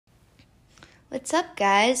What's up,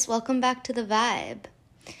 guys? Welcome back to The Vibe.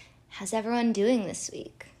 How's everyone doing this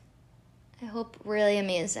week? I hope really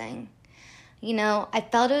amazing. I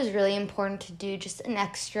felt it was really important to do just an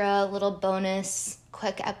extra little bonus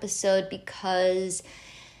quick episode because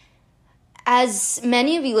as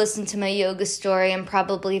many of you listened to my yoga story and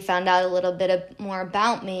probably found out a little bit more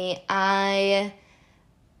about me, I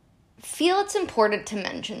feel it's important to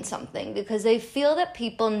mention something because I feel that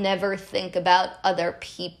people never think about other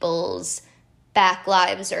people's back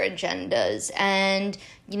lives or agendas. And,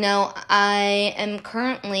 I am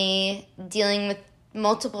currently dealing with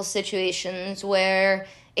multiple situations where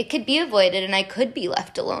it could be avoided and I could be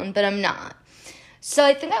left alone, but I'm not. So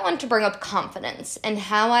I think I want to bring up confidence and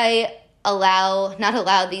how I not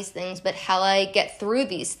allow these things, but how I get through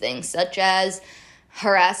these things, such as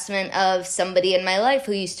harassment of somebody in my life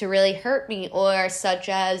who used to really hurt me, or such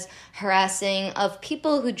as harassing of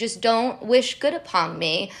people who just don't wish good upon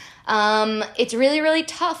me. It's really, really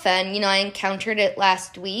tough. And, I encountered it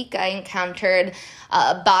last week. I encountered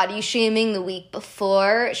body shaming the week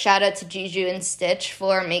before. Shout out to Juju and Stitch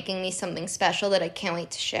for making me something special that I can't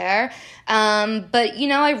wait to share. But,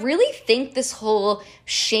 I really think this whole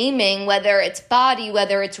shaming, whether it's body,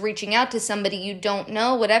 whether it's reaching out to somebody you don't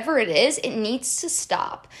know, whatever it is, it needs to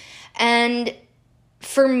stop. And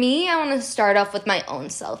for me, I want to start off with my own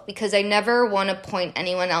self because I never want to point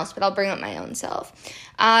anyone else, but I'll bring up my own self.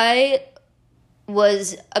 I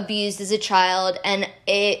was abused as a child, and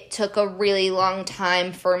it took a really long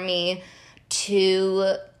time for me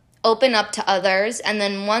to open up to others. And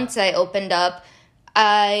then once I opened up,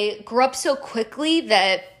 I grew up so quickly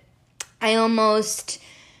that I almost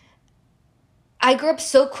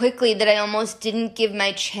didn't give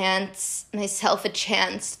myself a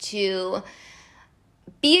chance to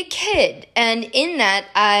be a kid. And in that,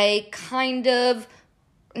 I kind of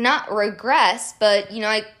not regress, but,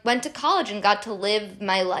 I went to college and got to live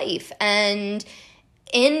my life. And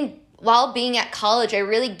while being at college, I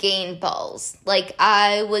really gained balls. Like,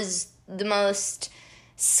 I was the most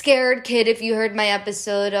scared kid. If you heard my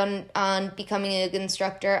episode on becoming a yoga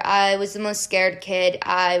instructor, I was the most scared kid.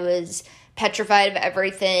 I was petrified of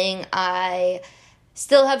everything. I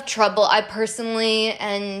still have trouble. I personally,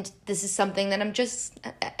 and this is something that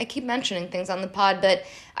I keep mentioning things on the pod, but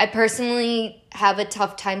I personally have a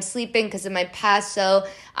tough time sleeping because of my past, so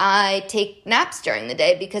I take naps during the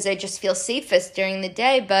day because I just feel safest during the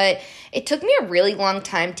day. But it took me a really long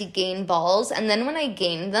time to gain balls, and then when I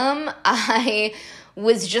gained them, I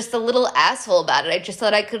was just a little asshole about it. I just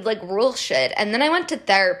thought I could rule shit. And then I went to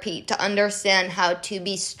therapy to understand how to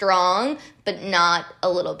be strong, but not a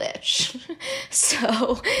little bitch.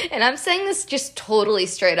 And I'm saying this just totally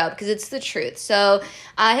straight up because it's the truth. So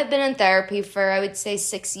I have been in therapy for, I would say,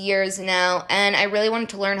 6 years now. And I really wanted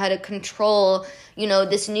to learn how to control,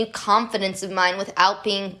 this new confidence of mine without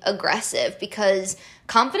being aggressive, because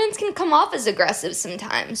confidence can come off as aggressive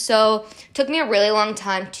sometimes. So it took me a really long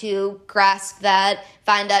time to grasp that,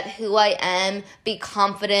 find out who I am, be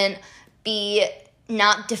confident, be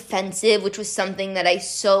not defensive, which was something that I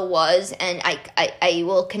so was, and I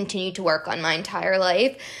will continue to work on my entire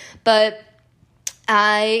life. But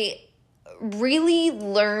I really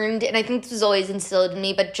learned, and I think this was always instilled in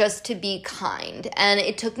me, but just to be kind. And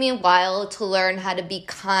it took me a while to learn how to be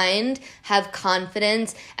kind, have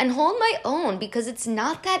confidence, and hold my own, because it's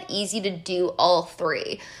not that easy to do all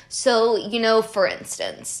three. So, for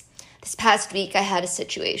instance, this past week I had a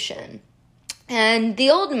situation, and the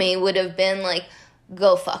old me would have been like,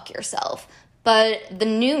 go fuck yourself. But the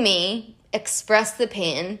new me expressed the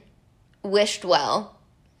pain, wished well,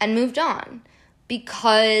 and moved on.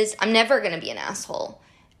 Because I'm never going to be an asshole.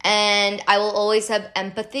 And I will always have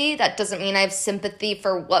empathy. That doesn't mean I have sympathy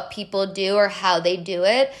for what people do or how they do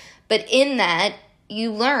it. But in that,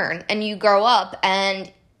 you learn and you grow up.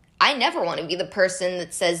 And I never want to be the person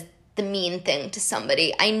that says the mean thing to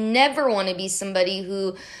somebody. I never want to be somebody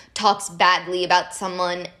who talks badly about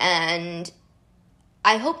someone. And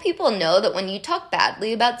I hope people know that when you talk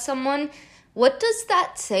badly about someone, what does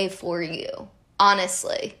that say for you?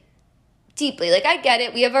 Honestly. Deeply. I get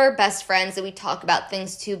it. We have our best friends that we talk about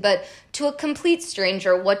things to, but to a complete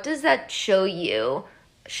stranger, what does that show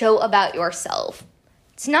about yourself?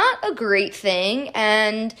 It's not a great thing,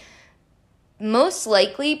 and most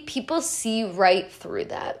likely people see right through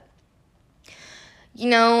that.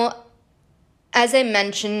 As I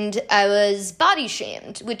mentioned, I was body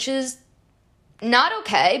shamed, which is not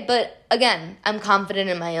okay, but again, I'm confident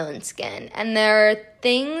in my own skin, and there are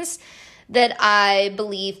things that I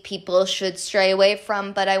believe people should stray away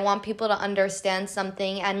from, but I want people to understand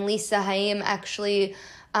something. And Lisa Haim actually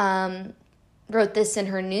wrote this in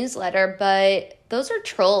her newsletter, but those are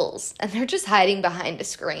trolls, and they're just hiding behind a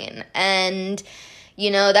screen. And,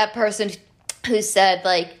 that person who said,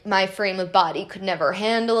 like, my frame of body could never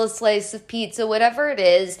handle a slice of pizza, whatever it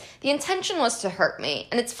is, the intention was to hurt me.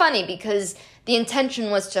 And it's funny because the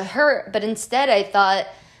intention was to hurt, but instead I thought,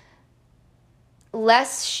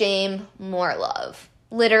 less shame, more love.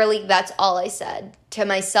 Literally, that's all I said to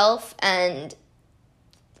myself, and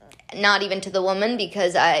not even to the woman,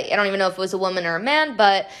 because I don't even know if it was a woman or a man,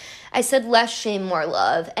 but I said less shame, more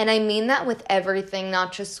love. And I mean that with everything,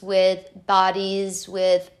 not just with bodies,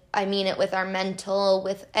 I mean it with our mental,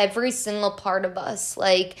 with every single part of us.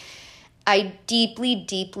 Like, I deeply,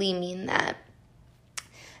 deeply mean that.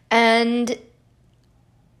 And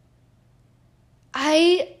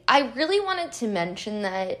I really wanted to mention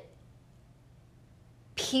that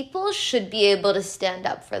people should be able to stand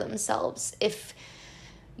up for themselves. If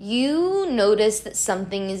you notice that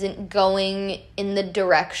something isn't going in the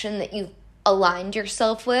direction that you've aligned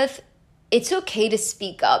yourself with, it's okay to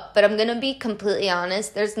speak up. But I'm going to be completely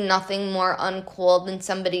honest, there's nothing more uncool than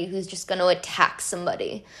somebody who's just going to attack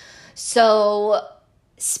somebody. So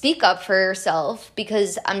speak up for yourself,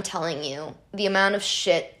 because I'm telling you, the amount of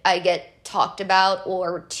shit I get talked about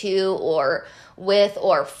or to or with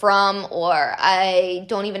or from, or I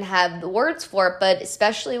don't even have the words for it, but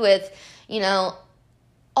especially with,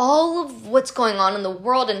 all of what's going on in the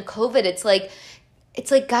world and COVID, it's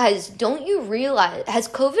like, guys, don't you realize, has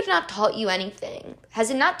COVID not taught you anything? Has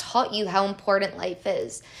it not taught you how important life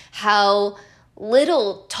is? How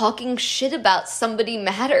little talking shit about somebody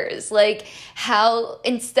matters? Like, how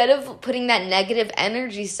instead of putting that negative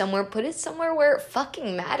energy somewhere, put it somewhere where it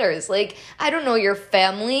fucking matters. Like, I don't know, your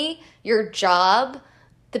family, your job,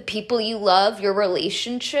 the people you love, your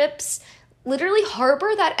relationships. Literally harbor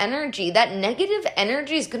that energy. That negative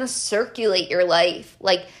energy is going to circulate your life,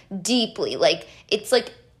 like, deeply. Like, it's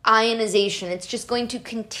like ionization. It's just going to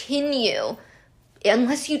continue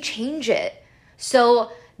unless you change it.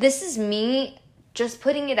 So this is me just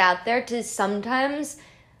putting it out there to sometimes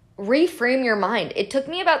reframe your mind. It took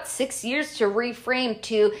me about 6 years to reframe,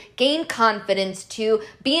 to gain confidence, to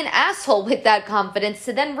be an asshole with that confidence,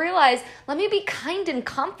 to then realize, let me be kind and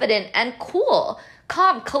confident and cool,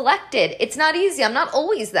 calm, collected. It's not easy. I'm not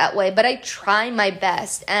always that way, but I try my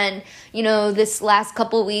best. And, this last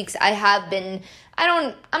couple weeks, I have been,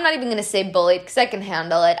 I'm not even going to say bullied, because I can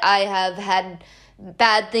handle it. I have had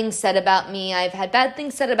bad things said about me. I've had bad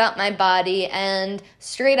things said about my body, and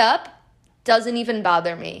straight up, doesn't even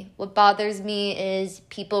bother me. What bothers me is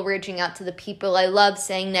people reaching out to the people I love,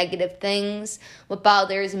 saying negative things. What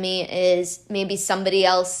bothers me is maybe somebody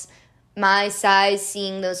else my size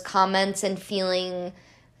seeing those comments and feeling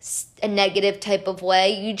a negative type of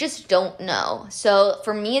way. You just don't know. So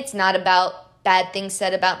for me, it's not about bad things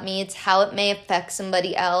said about me. It's how it may affect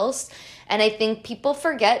somebody else. And I think people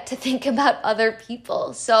forget to think about other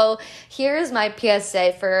people. So here's my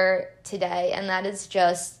PSA for today, and that is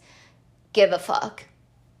just give a fuck.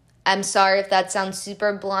 I'm sorry if that sounds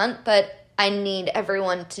super blunt, but I need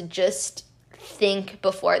everyone to just think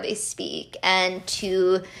before they speak, and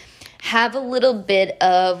to have a little bit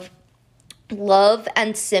of love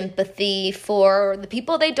and sympathy for the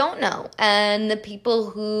people they don't know, and the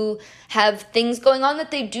people who have things going on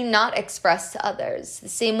that they do not express to others. The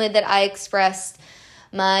same way that I expressed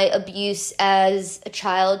my abuse as a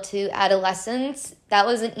child to adolescents, that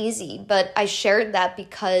wasn't easy, but I shared that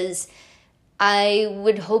because I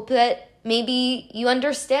would hope that maybe you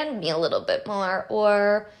understand me a little bit more,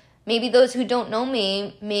 or maybe those who don't know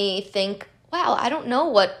me may think, wow, I don't know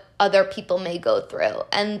what other people may go through.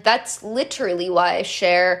 And that's literally why I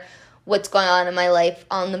share what's going on in my life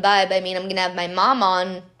on The Vibe. I mean, I'm going to have my mom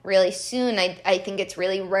on really soon. I think it's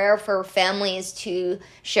really rare for families to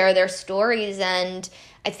share their stories, and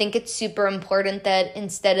I think it's super important that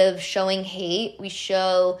instead of showing hate, we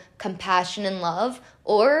show compassion and love,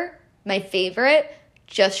 or my favorite,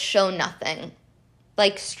 just show nothing.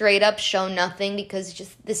 Like, straight up show nothing, because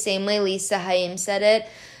just the same way Lisa Haim said it,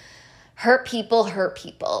 hurt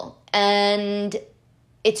people. And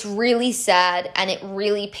it's really sad, and it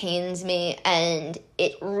really pains me, and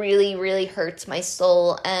it really, really hurts my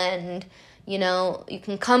soul. And, you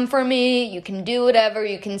can come for me, you can do whatever,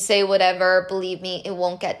 you can say whatever. Believe me, it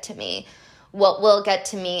won't get to me. What will get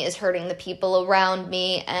to me is hurting the people around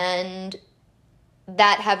me, and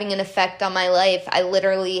that having an effect on my life. I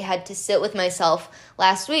literally had to sit with myself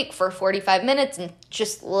last week for 45 minutes and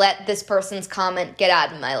just let this person's comment get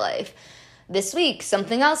out of my life. This week,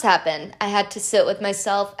 something else happened. I had to sit with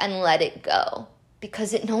myself and let it go,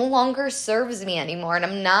 because it no longer serves me anymore, and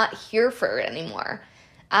I'm not here for it anymore.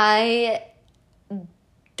 I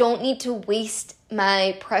don't need to waste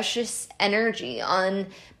my precious energy on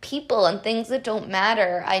people and things that don't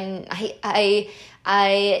matter. I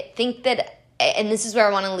think that, and this is where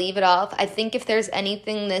I want to leave it off, I think if there's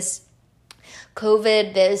anything this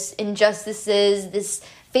COVID, this injustices, this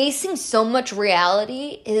facing so much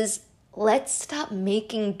reality is, let's stop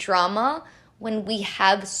making drama when we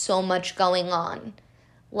have so much going on.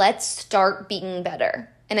 Let's start being better.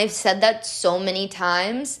 And I've said that so many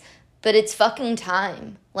times, but it's fucking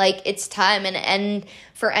time. Like, it's time. And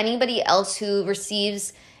for anybody else who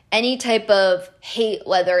receives any type of hate,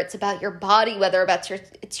 whether it's about your body, whether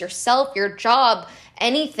it's yourself, your job,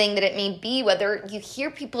 anything that it may be, whether you hear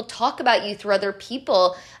people talk about you through other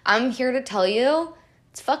people, I'm here to tell you,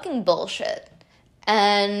 it's fucking bullshit.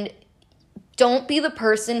 And don't be the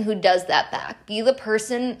person who does that back. Be the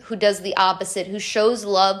person who does the opposite, who shows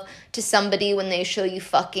love to somebody when they show you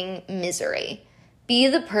fucking misery. Be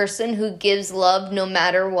the person who gives love no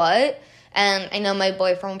matter what. And I know my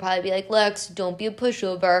boyfriend will probably be like, Lex, don't be a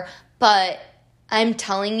pushover. But I'm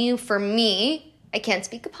telling you, for me, I can't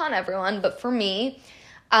speak upon everyone, but for me,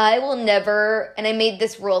 I will never, and I made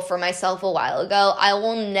this rule for myself a while ago, I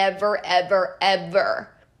will never, ever, ever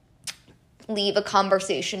leave a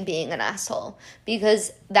conversation being an asshole,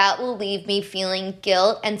 because that will leave me feeling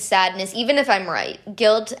guilt and sadness, even if I'm right.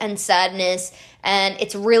 Guilt and sadness, and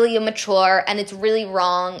it's really immature and it's really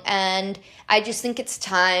wrong, and I just think it's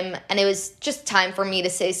time, and it was just time for me to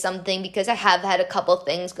say something, because I have had a couple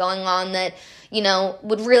things going on that, you know,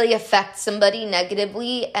 would really affect somebody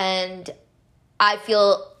negatively, and I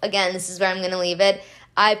feel, again, this is where I'm going to leave it,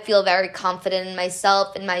 I feel very confident in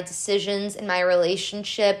myself, in my decisions, in my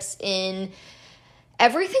relationships, in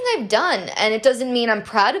everything I've done. And it doesn't mean I'm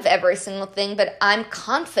proud of every single thing, but I'm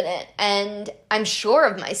confident and I'm sure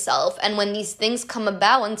of myself. And when these things come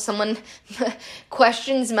about, when someone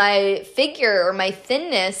questions my figure or my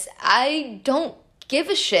thinness, I don't give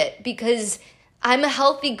a shit, because I'm a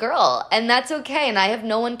healthy girl, and that's okay. And I have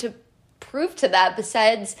no one to prove to that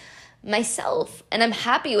besides myself, and I'm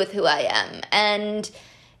happy with who I am, and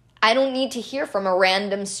I don't need to hear from a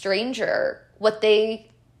random stranger what they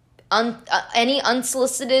any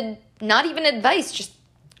unsolicited, not even advice, just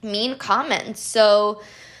mean comments. So,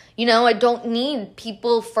 you know, I don't need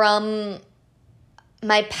people from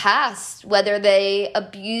my past, whether they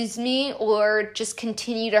abuse me or just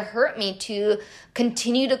continue to hurt me, to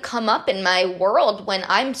continue to come up in my world when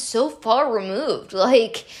I'm so far removed,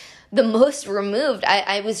 like the most removed.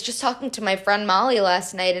 I was just talking to my friend Molly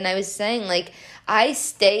last night, and I was saying, like, I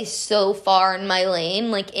stay so far in my lane,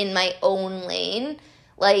 like in my own lane,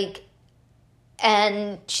 like,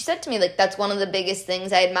 and she said to me, like, that's one of the biggest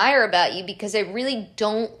things I admire about you, because I really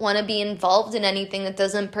don't want to be involved in anything that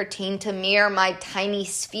doesn't pertain to me or my tiny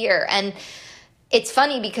sphere. And it's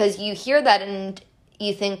funny, because you hear that and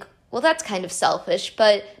you think, well, that's kind of selfish,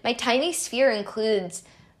 but my tiny sphere includes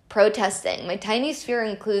protesting. My tiny sphere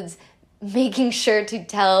includes making sure to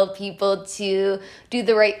tell people to do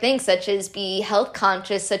the right thing, such as be health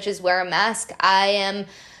conscious, such as wear a mask. I am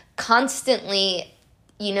constantly,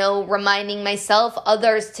 you know, reminding myself,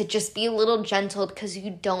 others, to just be a little gentle, because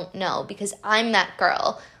you don't know, because I'm that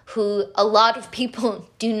girl who a lot of people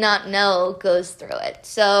do not know goes through it.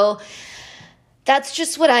 So that's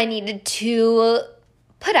just what I needed to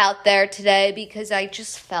put out there today, because I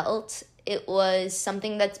just felt it was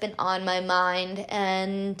something that's been on my mind,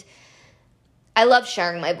 and I love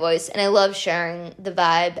sharing my voice, and I love sharing the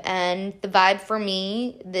vibe. And the vibe for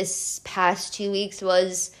me this past 2 weeks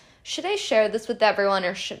was, should I share this with everyone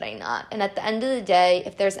or should I not? And at the end of the day,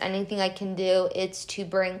 if there's anything I can do, it's to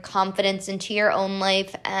bring confidence into your own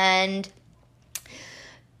life, and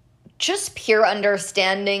just pure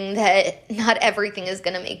understanding that not everything is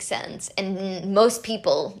going to make sense, and most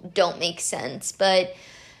people don't make sense, but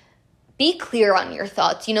be clear on your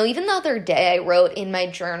thoughts. You know, even the other day I wrote in my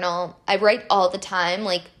journal, I write all the time,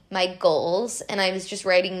 like, my goals, and I was just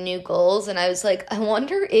writing new goals, and I was like, I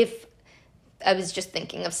wonder if, I was just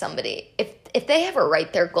thinking of somebody, if they ever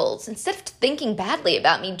write their goals, instead of thinking badly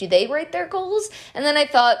about me, do they write their goals? And then I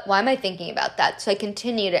thought, why am I thinking about that? So I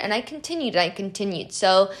continued it, and I continued.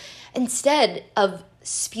 So instead of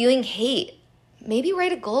spewing hate, maybe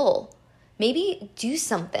write a goal. Maybe do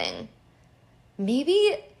something.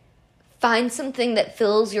 Maybe find something that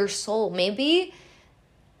fills your soul. Maybe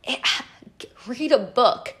read a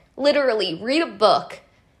book. Literally, read a book.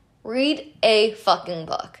 Read a fucking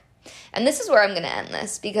book. And this is where I'm going to end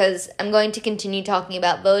this, because I'm going to continue talking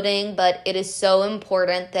about voting, but it is so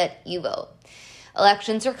important that you vote.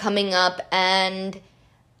 Elections are coming up, and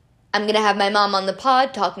I'm going to have my mom on the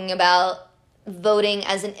pod talking about voting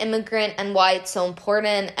as an immigrant and why it's so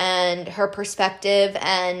important, and her perspective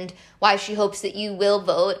and why she hopes that you will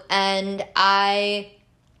vote. And I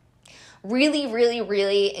really, really,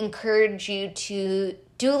 really encourage you to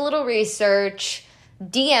do a little research.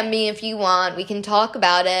 DM me if you want. We can talk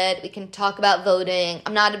about it. We can talk about voting.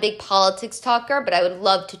 I'm not a big politics talker, but I would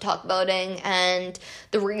love to talk voting and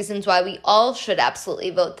the reasons why we all should absolutely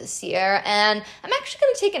vote this year. And I'm actually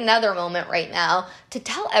going to take another moment right now to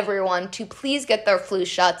tell everyone to please get their flu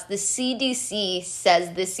shots. The CDC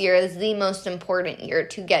says this year is the most important year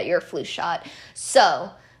to get your flu shot. So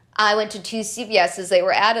I went to 2 CVSs. They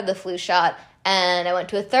were out of the flu shot. And I went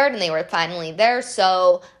to a third, and they were finally there.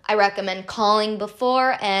 So I recommend calling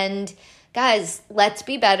before. And guys, let's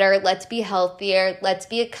be better. Let's be healthier. Let's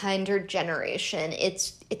be a kinder generation.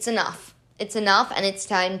 It's enough. It's enough, and it's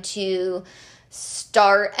time to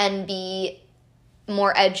start and be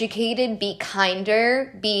more educated, be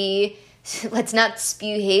kinder, let's not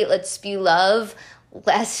spew hate, let's spew love.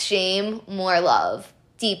 Less shame, more love.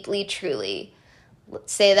 Deeply, truly.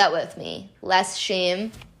 Say that with me. Less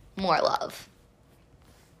shame, more love.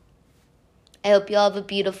 I hope you all have a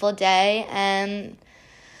beautiful day, and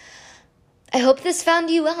I hope this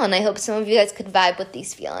found you well, and I hope some of you guys could vibe with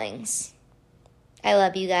these feelings. I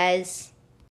love you guys.